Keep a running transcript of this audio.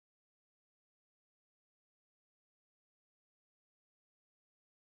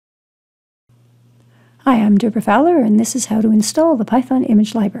Hi, I'm Deborah Fowler, and this is how to install the Python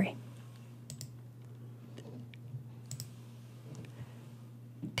image library.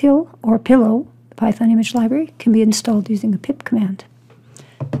 PIL or Pillow, the Python image library, can be installed using a pip command.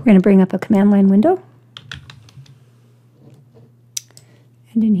 We're going to bring up a command line window.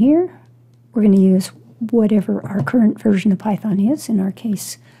 And in here, we're going to use whatever our current version of Python is, in our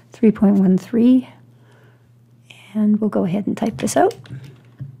case 3.13. And we'll go ahead and type this out.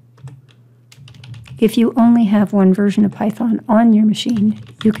 If you only have one version of Python on your machine,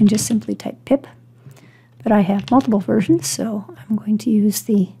 you can just simply type pip. But I have multiple versions, so I'm going to use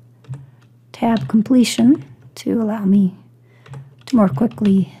the tab completion to allow me to more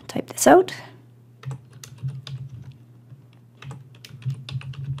quickly type this out.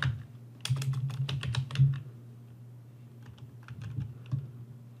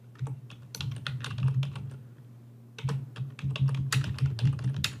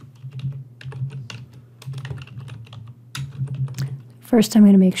 First, I'm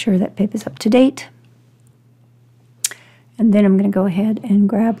going to make sure that pip is up to date. And then I'm going to go ahead and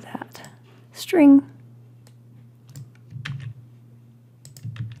grab that string.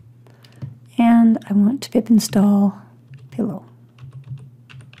 And I want to pip install pillow.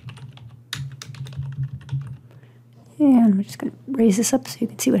 And I'm just going to raise this up so you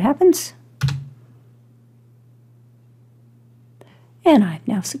can see what happens. And I've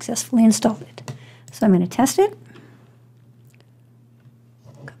now successfully installed it. So I'm going to test it.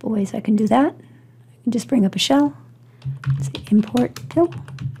 Ways I can do that. I can just bring up a shell, say import PIL,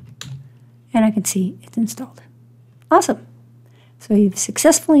 and I can see it's installed. Awesome. So you've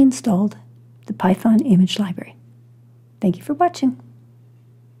successfully installed the Python image library. Thank you for watching.